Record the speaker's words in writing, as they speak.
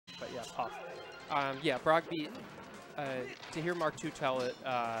Yeah, Puff. Yeah, Brock beat. To hear Mark II tell it,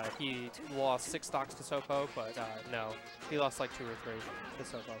 he lost 6 stocks to Sopo, but no, he lost like 2 or 3 to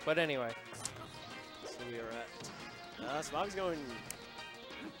Sopo. But anyway. So we are at. So Bobby's going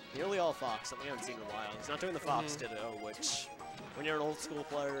nearly all Fox, something I haven't seen in a while. He's not doing the Fox Ditto, which when you're an old school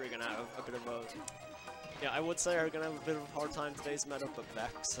player, you're gonna have a bit of a. Yeah, I would say are gonna have a bit of a hard time today's meta, but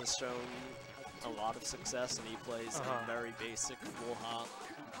Vex has shown a lot of success, and he plays a very basic full hop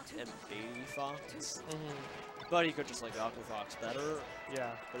and baby Fox. But he could just like Aqua Fox better.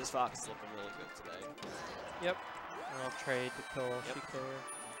 Yeah. But his Fox is looking really good today. Yep. I'll trade to kill Sheik there.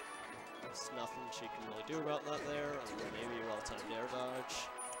 There's nothing she can really do about that there. And then maybe a well-timed air dodge.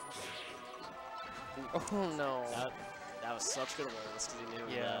 Ooh. Oh no. That was such good awareness because he knew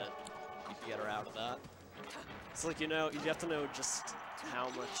that you could get her out of that. It's like, you know, you have to know just how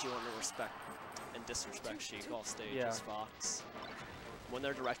much you want to respect and disrespect Sheik off stage as Fox. When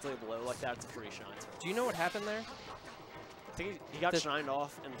they're directly below like that, it's a free shine. Do you know what happened there? I think he got shined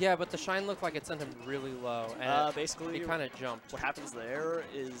off. And yeah, but the shine looked like it sent him really low. And basically, he kind of jumped. What happens there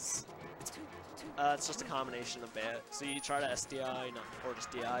is it's just a combination of bad. So you try to SDI or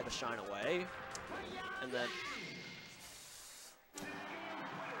just DI to shine away, and then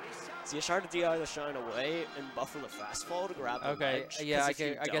so you try to DI the shine away and buffer the fast fall to grab the ledge. Yeah, I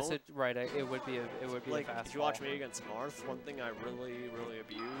guess it would be like, a fast if you watch me against Marth, one thing I really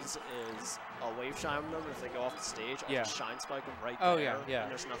abuse is I'll wave shine them if they go off the stage. I'll just shine spike them right there. And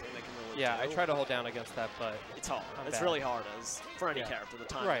there's nothing they can really do. Yeah, I try to hold down against that, but it's hard. It's really hard as for any character. The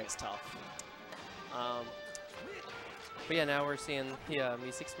timing is tough. But yeah, now we're seeing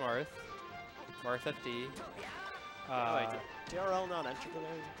Meeseeks Marth FD. Did DRL not enter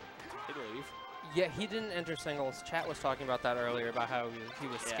today? Did he leave? Yeah, he didn't enter singles. Chat was talking about that earlier, about how he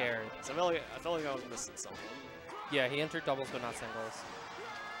was scared. So I felt like I was missing someone. Yeah, he entered doubles, but not singles.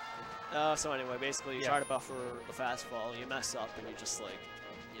 So anyway, basically you try to buffer the fast fall, you mess up, and you just like,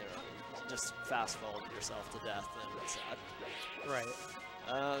 you know, just fast fall yourself to death, and it's sad. Right.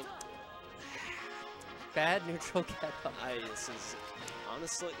 Bad neutral get up. This is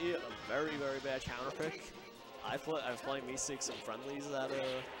honestly a very bad counter pick. I was playing Meeseeks in friendlies at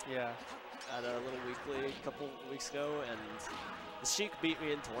a little weekly a couple weeks ago, and the Sheik beat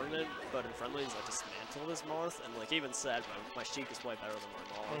me in tournament, but in friendlies I dismantled his Marth, and like even said, my Sheik is way better than my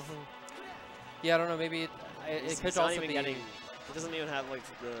Marth. Yeah, I don't know, maybe it could also be. He doesn't even have like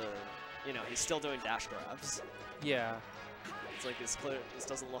the, you know, he's still doing dash grabs. Yeah. It's like this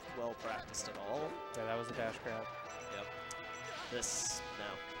doesn't look well practiced at all. Yeah, that was a dash grab. Yep. This no.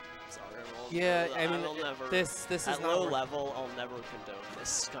 Sorry, I mean, this is at low level. I'll never condone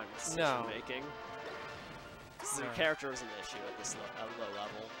this kind of decision making. The character is an issue at this at low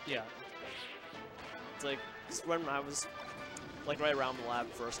level. Yeah. It's like when I was like right around the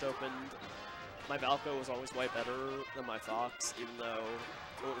lab first opened, my Valko was always way better than my Fox, even though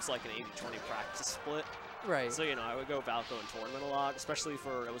it was like an 80-20 practice split. Right. So, you know, I would go Valko in tournament a lot, especially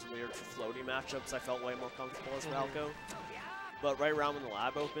for, it was weird for floaty matchups. I felt way more comfortable as Valko. But right around when the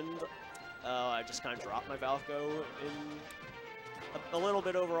lab opened, I just kind of dropped my Valko in a little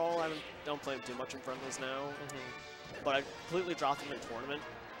bit overall. I don't play him too much in friendlies now. But I completely dropped him in tournament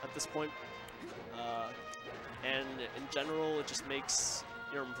at this point. And in general, it just makes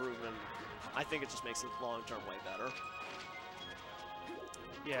your improvement, I think it just makes it long-term way better.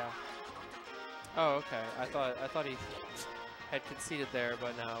 Yeah. Oh, okay. I thought he had conceded there,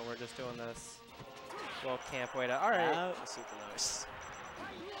 but no, we're just doing this little camp wait out. All right. That was super nice.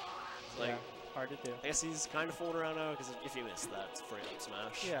 Like, hard to do. I guess he's kind of fooling around now, because if you miss that, it's a free up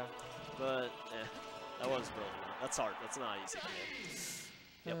smash. Yeah. But, that was really not. That's hard. That's not easy to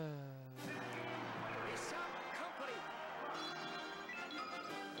do. Yep.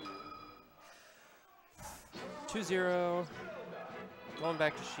 2-0. Going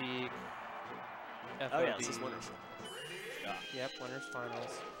back to Sheik. FOB. Oh yeah, this is winners. Yeah. Yep, winners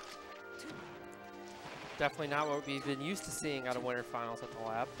finals. Definitely not what we've been used to seeing out of winter finals at the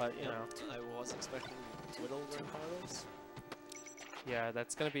lab, but you know. I was expecting Whittle win finals. Yeah,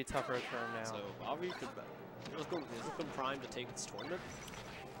 that's going to be tougher for him now. So Bobby could he's looking primed to take this tournament.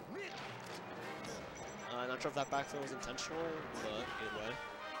 Not sure if that back throw was intentional, but either way.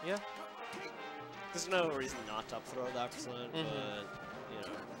 Yeah. There's no reason not to up throw that percent, but you know,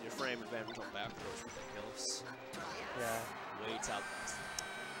 your frame advantage on back throw is ridiculous. Yeah. Waits out.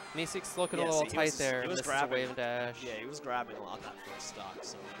 Meeseeks looking a little tight there. He was grabbing wave dash. Yeah, he was grabbing a lot that first stock,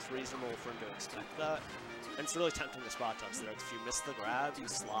 so it's reasonable for him to expect that. And it's really tempting to spot touch there. If you miss the grab, you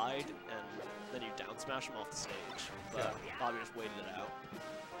slide, and then you down smash him off the stage. But Bobby just waited it out.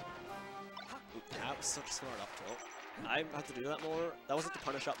 Ooh, that was such a smart up tilt. I have to do that more. That wasn't to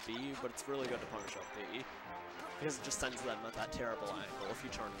punish up B, but it's really good to punish up B. Because it just sends them at that terrible angle if you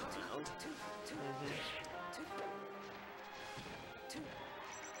turn it around.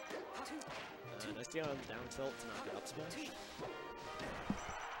 Nice to get on the down tilt to not get up smash.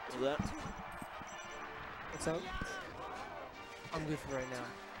 Do that. What's up? I'm good for right now,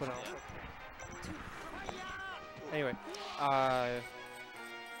 but I'll... Anyway,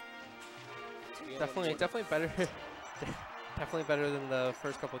 definitely better, definitely better than the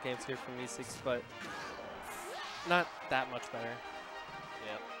first couple games here from Meeseeks, but not that much better.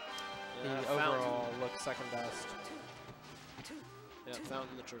 Yep. The overall looks second best. Yeah,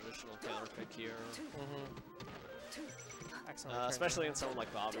 Fountain the traditional counter pick here. Excellent. Especially in someone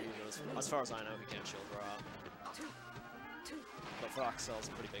like Bobby, who, as far as I know, he can't shield drop. But Fox sells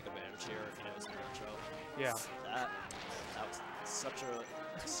a pretty big advantage here if he knows the matchup. Yeah. That was such a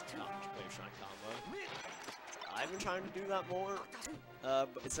wave shine combo. I've been trying to do that more,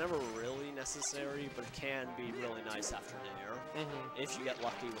 but it's never really necessary, but it can be really nice after Nair if you get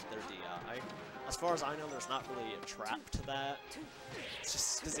lucky with their DI. As far as I know, there's not really a trap to that. It's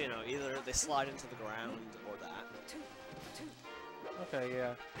just because, you know, either they slide into the ground or that. Okay,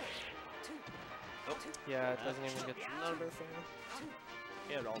 yeah. Oh. Yeah, it doesn't even get... Not a very fair.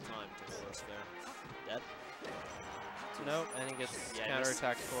 He had all time to the worst fair. Dead? Nope, and he gets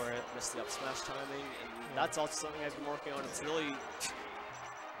counterattacked for it. Missed the up smash timing, and that's also something I've been working on. It's really...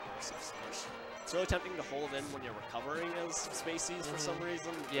 It's really tempting to hold in when you're recovering as Spaceys for some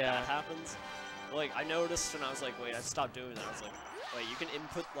reason. Yeah. That happens. Like, I noticed and I was like, wait, I stopped doing that. I was like, wait, you can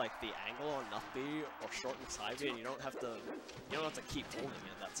input like the angle on up B or shorten side B, and you don't have to keep holding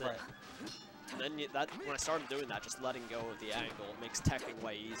it. That's it. And then when I started doing that, just letting go of the angle, it makes teching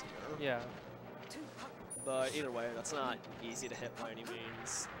way easier. Yeah. But either way, that's not easy to hit by any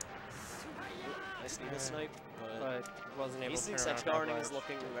means. Nice needle snipe, but wasn't able to turn Meeseeks around edge guarding that is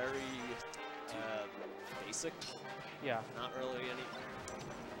looking very basic. Yeah. Not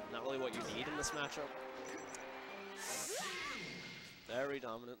really what you need in this matchup. Very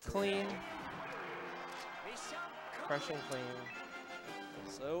dominant. Clean. Fresh and clean.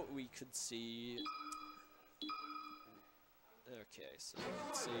 So we could see. Okay, so we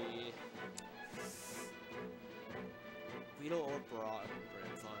could see Weedle or Broad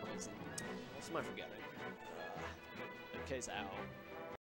Grand Finals. And what am I forgetting? MK's out.